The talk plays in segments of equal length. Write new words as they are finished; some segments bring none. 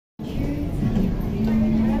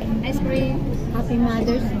cream. Happy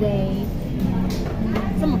Mother's Day.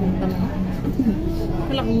 Sa magunta na.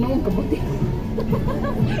 Wala kong noong kabuti.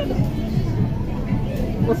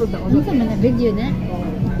 Usod na Ano usod. ka man na video na?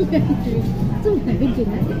 Ito na video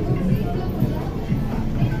na.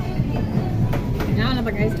 Yan,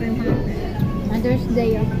 natag-ice cream ha. Mother's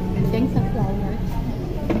Day of thanks sa flowers.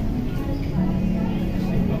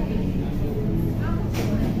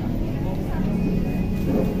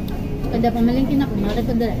 Kada pamalingkin ako,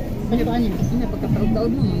 makita dala. Kasi pa niya. May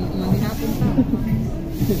pagkataod-taod mo, manginapon ka.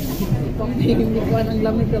 Pang-piling ni Juan ang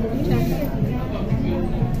lamig ako siya.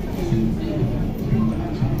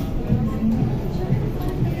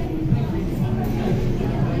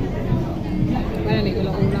 Kaya ni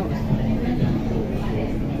ulang-ulaw.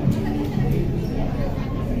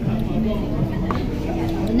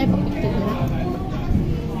 Ano yung pakita dala?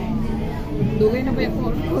 Dugay na ba yung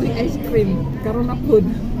calling ice cream? Karoon na food.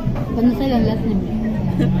 Paano sila last name?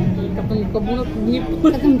 Katong kabunot ngip.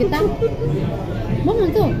 Katong kita? Ba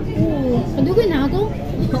man to? Kadugay na ako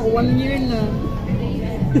to? 1 year na.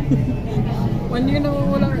 1 year na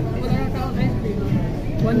wala ka ng ice cream.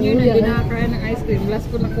 1 year na hindi nakakain ng ice cream. Last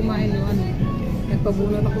ko na kumain yung ano.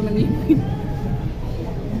 Nagpabunot ako ng ngipin.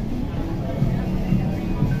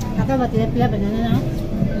 Ako ba tila-tila ba na na?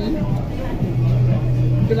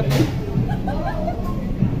 Pilap ko.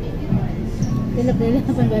 Tila-tila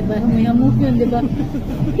pa ba? Humayamok yun, di ba?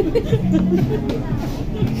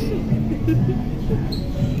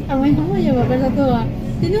 Away ko mo yun, wala to ah.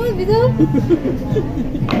 Tinuod, bitaw?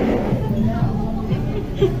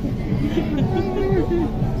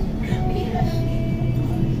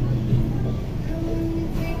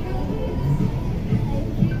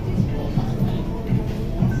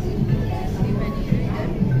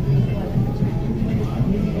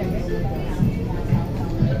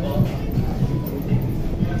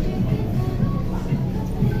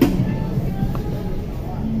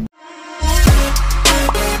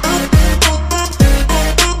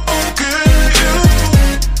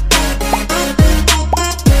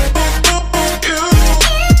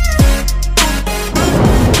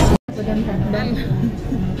 Dan,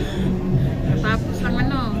 katapos lang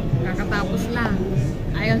ano, kakatapos lang.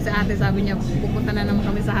 Ayon si ate, sabi niya, pupunta na naman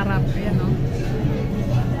kami sa harap. Ayan o.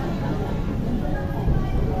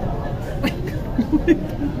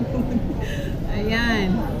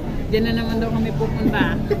 Ayan. Diyan na naman daw kami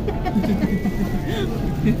pupunta.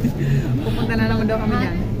 Pupunta na naman daw kami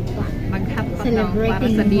dyan. Mag-hotpot daw para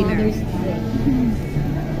sa dinner. Mother's Day.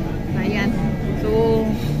 Ayan. So,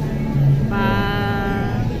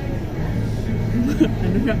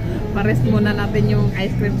 pa-rest muna natin yung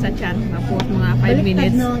ice cream sa chan. Tapos mga 5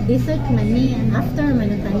 minutes. No, dessert man ni. After man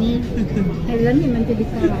ang tani. Kailan ni man tibig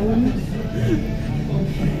sa raon.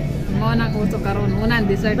 Mga nang uso karon. Unang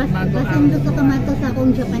dessert bago ang... Basta ka kamato sa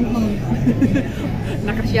akong Japan home.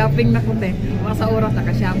 Naka-shopping na ko te. Mga sa oras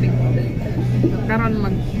naka-shopping ko. Karon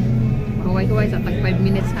mag-huway-huway sa tag 5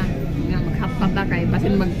 minutes ha. Mag-hotpot na kayo.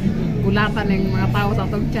 Basin mag-gulatan ng mga tao sa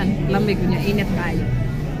atong chan. Lamig niya, init kayo.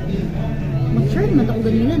 Mag-shirt man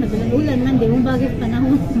ako ganina. Nagulagulan man. Di mo bagay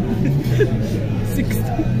panahon. 60.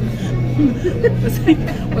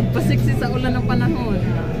 Magpa-60 sa ulan ng panahon.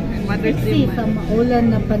 Mother's Day Sa man.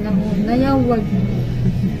 maulan na panahon. Nayawag.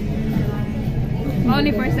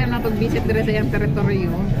 Ni first time na itong visit dire sa iyang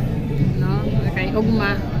teritoryo. No? Kay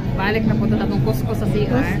Ugma, balik na po ito sa itong Cusco sa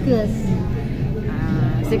CR. Kuskus.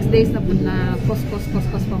 6 days na po na Cusco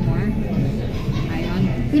pa more. Ayun.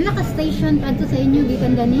 Pila ka station pa sa inyo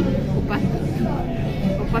gikan gani?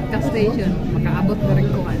 Upat ka station. Makaabot na rin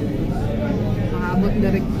kuhan. Makaabot na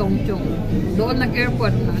rin Tongchong. Doon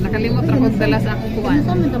nag-airport. Nakalimot ako dala sa akong kuhan. Ano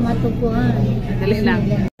sa man tamatog kuhan? Dali lang.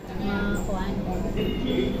 Kuhan.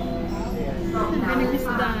 Galing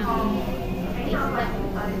isda. Isda.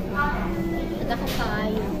 At ako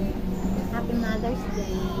kayo. Happy Mother's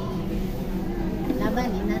Day.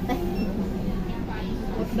 Laban eh natay.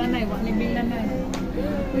 Danay, wak ni Binlanay.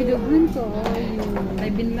 Uy, dughan ko.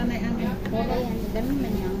 Ay Binlanay ang Pero yan, dami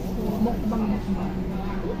man yan. mukbang.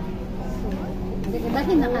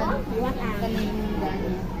 Ibalhin na ka. Iwak ka na yung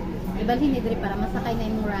gani. Ibalhin ni Dre para masakay na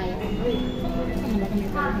yung ride.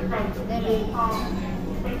 Dere.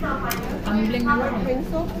 Tumbling mo.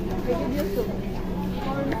 Pinso, give you soup.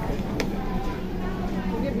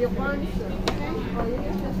 Give you corn soup. Okay? Oh, you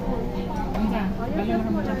use this one. Anga, bala na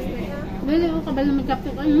kami chopstick. Dali ko kabal na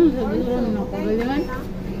magkaptok. Ano? Sabi ko naman ako. Galingan.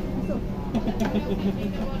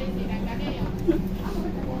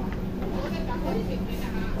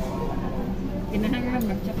 Kinahanglan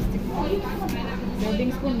mag-chopstick.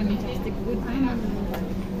 Serving spoon, maging chopstick good.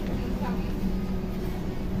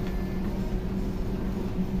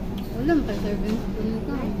 Wala pa serving spoon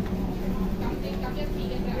ka.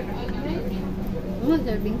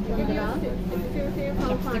 Serving sa dalaw.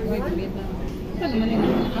 Chopstick ko ito dito. Ito naman yun.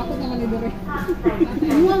 Ako naman ito rin.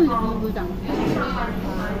 Ano ang nakabutang?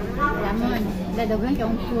 Lamon. Dadaghan ka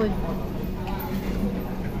ang food.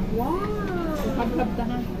 Wow! Hab-hab ta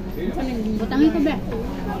ha. Saan yung Butangin ko ba?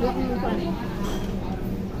 Huwag mo pa.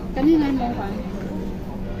 Kanina mo ka.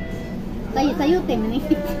 Sayo te man eh.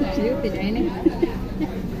 Siyo, tijay na.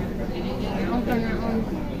 Ang tangaon.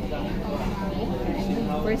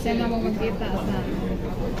 First time naman magkita sa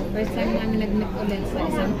first time namin nag-meet ulit sa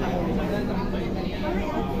isang taon.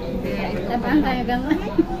 Kaya ito Tabang tayo gano'n.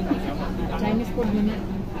 Chinese food muna.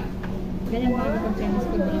 Ganyan ba ito Chinese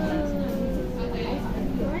food muna?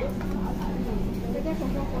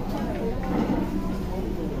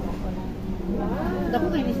 Dako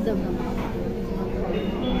kayo isdaw na.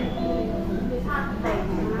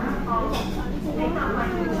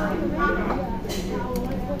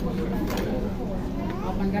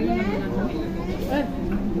 Panggalon naman ako.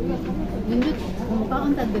 Nindot,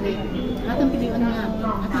 kumakaon ta diri. Atong piliun nga.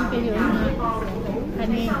 Atong piliun nga.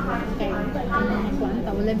 Kani, kay, kuan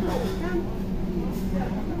ta, wala na.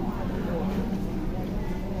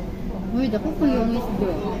 Uy, dako ko yung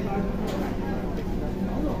isdaw.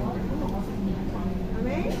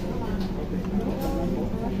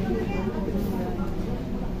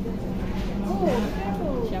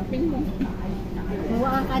 Shopping mo. Muwa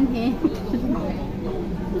ang kanhe.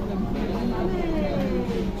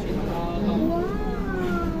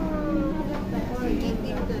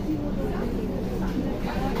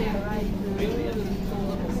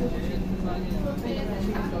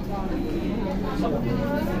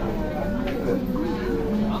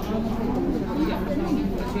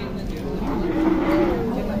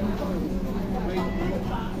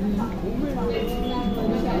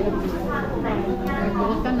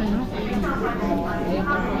 Buot ka na, no? Ayaw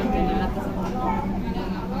pa ko ang pinalatas ako.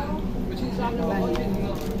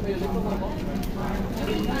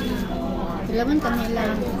 Sila man kanila.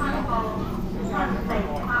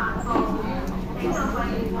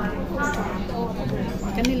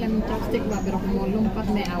 Kanilang chopstick ba, pero kung lumpat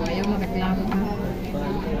na awa, ayaw na reklamo ka.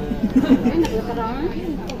 Ay, nagkakaraan.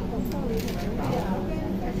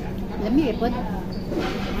 Lami, ipod.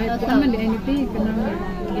 Ay, ito naman di anything. Kanang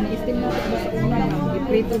gina-steam na ito sa una lang.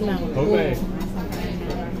 Iprito lang. Okay.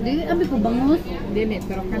 Di, abi ko bangus. Dili,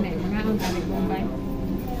 pero kanay, mga ang kanay Bombay.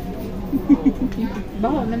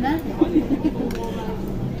 Baho man na.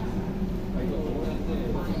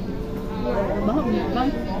 Baho mo ba?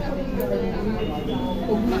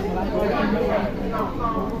 Ugma ba?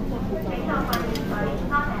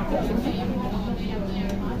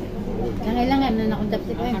 Nangailangan na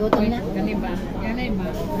nakondapsi ko yung gutom na. Ganay ba? Ganay ba?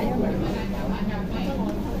 Ayaw ba?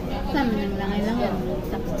 Sama nang nangailangan.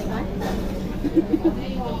 Tapos ka?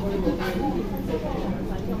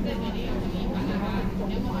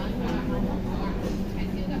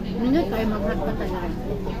 Nindot kayo mag-hot pa talaga.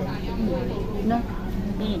 No?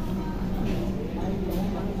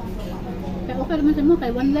 Kaya okay naman sa mo,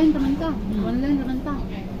 kay one line naman ka. One line naman ka.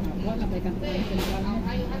 Wala ba ikan tayo sa lugar mo?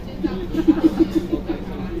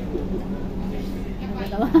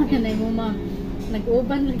 Natawanan na yung mama.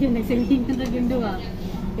 Nag-uban lagi, nagsilingan na yung duha.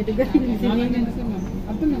 Ito galing Ano nagsilingan. yan sa mga?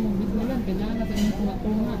 Ato na mong bismulan, kailangan na sa inyong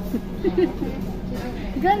tumatunga.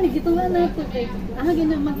 Gani, gito nga na ito. Ahagin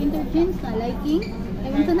na mag-interchange na, liking. Ay,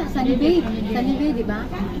 unsa na, Sunny Bay. Sunny Bay, di ba?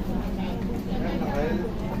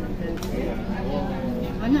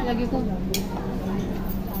 Ano, lagi ko.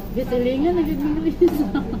 Gitilingan, lagi ko nag-release.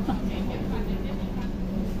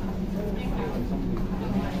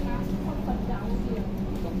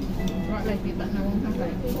 Wala, kita na mong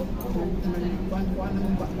hangkay. Kuan-kuan na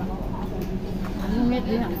mong baka. Anong met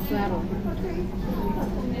niya? Klaro.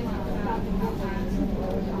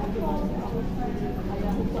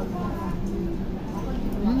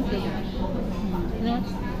 Okay. No?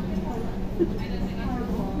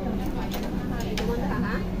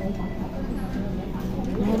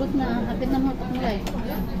 Murot na, hapit na mo taklay.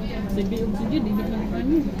 Sige, sige, di ba lang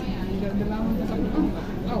ano? Dalamon ka sa kuto.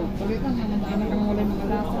 Oh, palitan na mga anak ang wala mga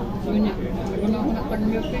lasa. So niya, wala ko na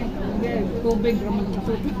tag-milk eh. Hindi, tubig, raman ang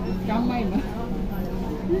suka. Kamay na.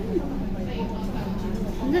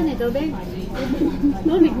 Ano na ito, babe?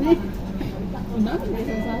 Lumig na eh. Una,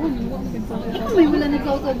 isang sawa, nang wala ka sa May wala na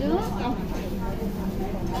ikaw sa Diyos.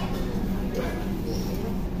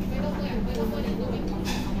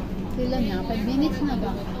 Sila niya, 5 minutes na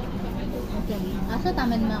ba? Okay. Asa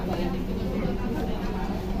taman na ako?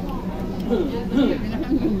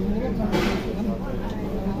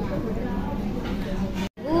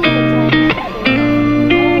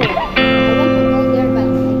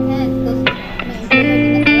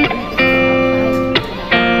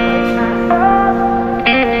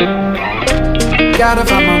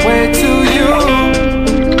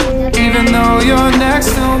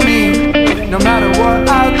 No matter what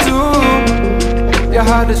I do, your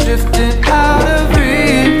heart is drifting out of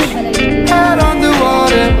reach. Head on the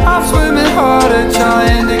water, I'm swimming harder,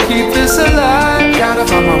 trying to keep this alive. Gotta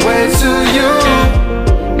find my way to you,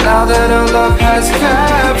 now that our love has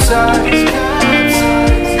capsized.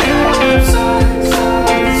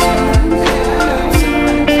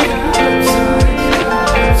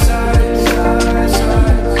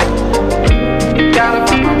 Gotta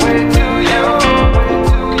find my way to you,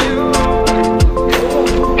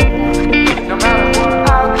 no matter what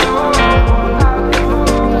I do.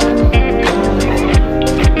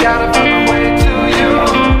 Gotta find my way to you.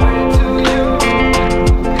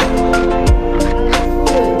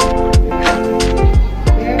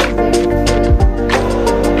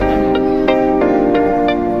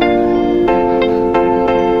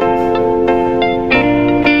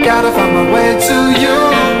 Gotta find my way to you,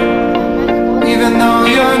 even though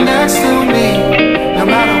you're next to me. No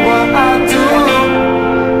matter what I do,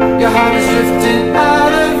 your heart is drifting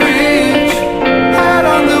out of reach. Head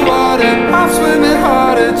on the water, I'm swimming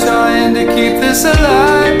harder, trying to keep this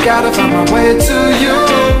alive. Gotta find my way to you,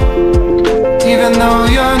 even though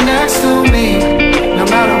you're next to me. No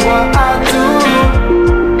matter what I do,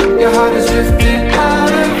 your heart is drifting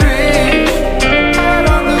out of reach. Head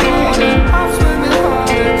on the water, I'm swimming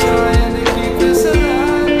harder, trying to keep this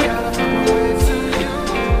alive. Gotta find my way to you.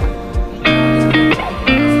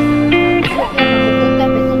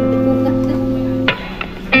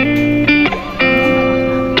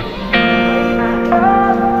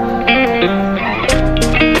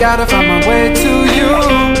 Gotta find my way to you,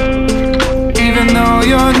 even though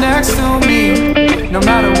you're next to me. No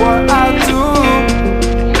matter what I do,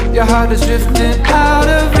 your heart is drifting out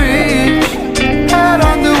of reach. Head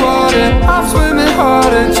on the water, I'm swimming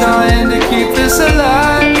harder, trying to keep this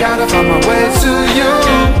alive. Gotta find my way to you,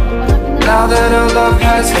 now that our love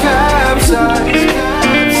has capsized.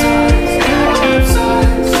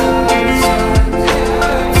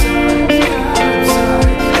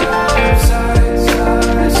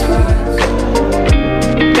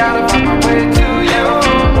 Gotta find my way to you,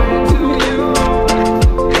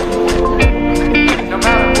 no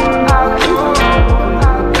matter what I do.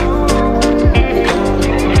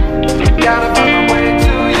 Gotta find my way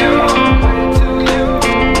to you.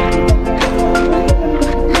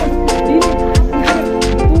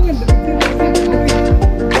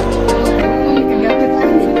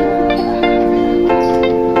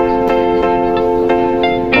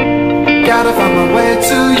 Gotta find my way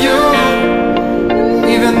to you,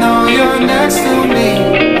 even though you're next to me.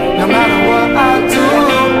 No matter what I do,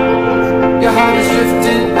 your heart is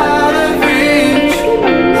drifting out of reach.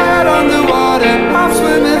 Head on the water, I'm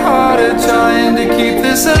swimming harder, trying to keep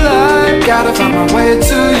this alive. Gotta find my way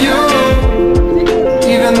to you,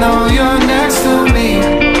 even though you're next to me.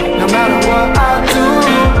 No matter what I do,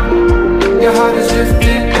 your heart is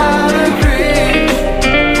drifting out of reach.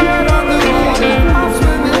 Head on the water, I'm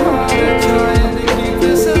swimming harder, trying to keep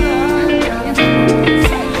this alive. Gotta find my way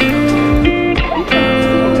to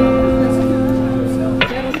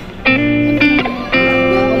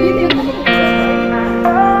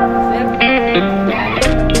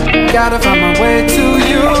Gotta find my way to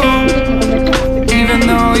you, even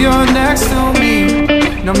though you're next to me.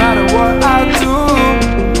 No matter what I do,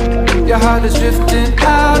 your heart is drifting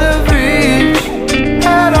out of reach.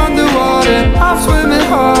 Head on the water, I'm swimming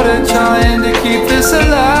harder, trying to keep this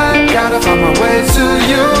alive. Gotta find my way to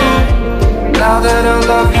you, now that our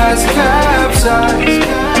love has capsized.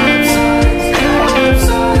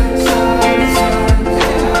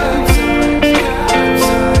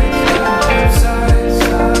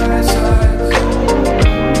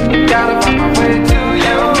 Gotta find my way to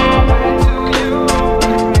you,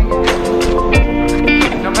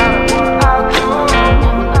 no matter what I do.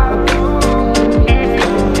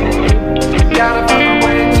 Gotta find my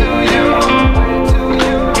way to you.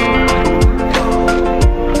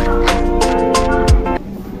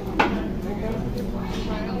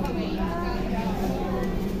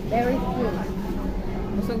 Very full.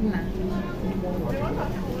 Busog na.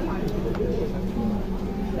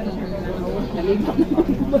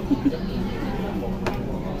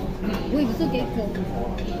 Uy, gusto kayo ko.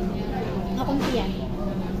 Akong tiyan.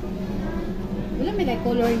 Wala may kay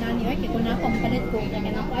color na niya. Kaya kung nakampalit ko,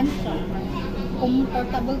 kaya nakuan siya.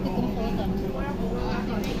 Comfortable ko kung sosan.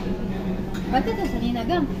 Ba't ito sa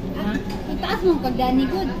ninagang? Itaas mo kagdani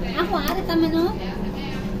good. Ako, arit taman o.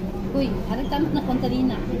 Uy, arit taman na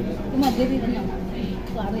kontalina. Kumadiri na nyo.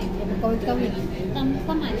 Sorry, kawin-kawin.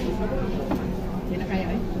 Taman. Hindi na kaya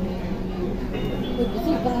eh.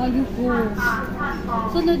 Gusto ko ngayon ko.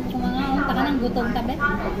 Sunod ko mga unta ka ng gutom tabi.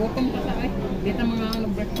 Gutom ka sa ay. Dito mga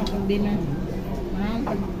breakfast o dinner. Mga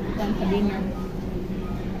pagkuhan sa dinner.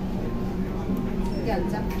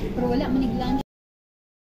 Gansa. Pero wala manig lunch.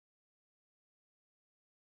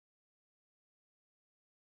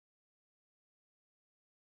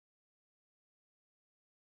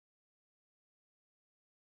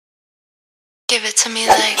 Give it to me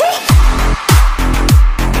like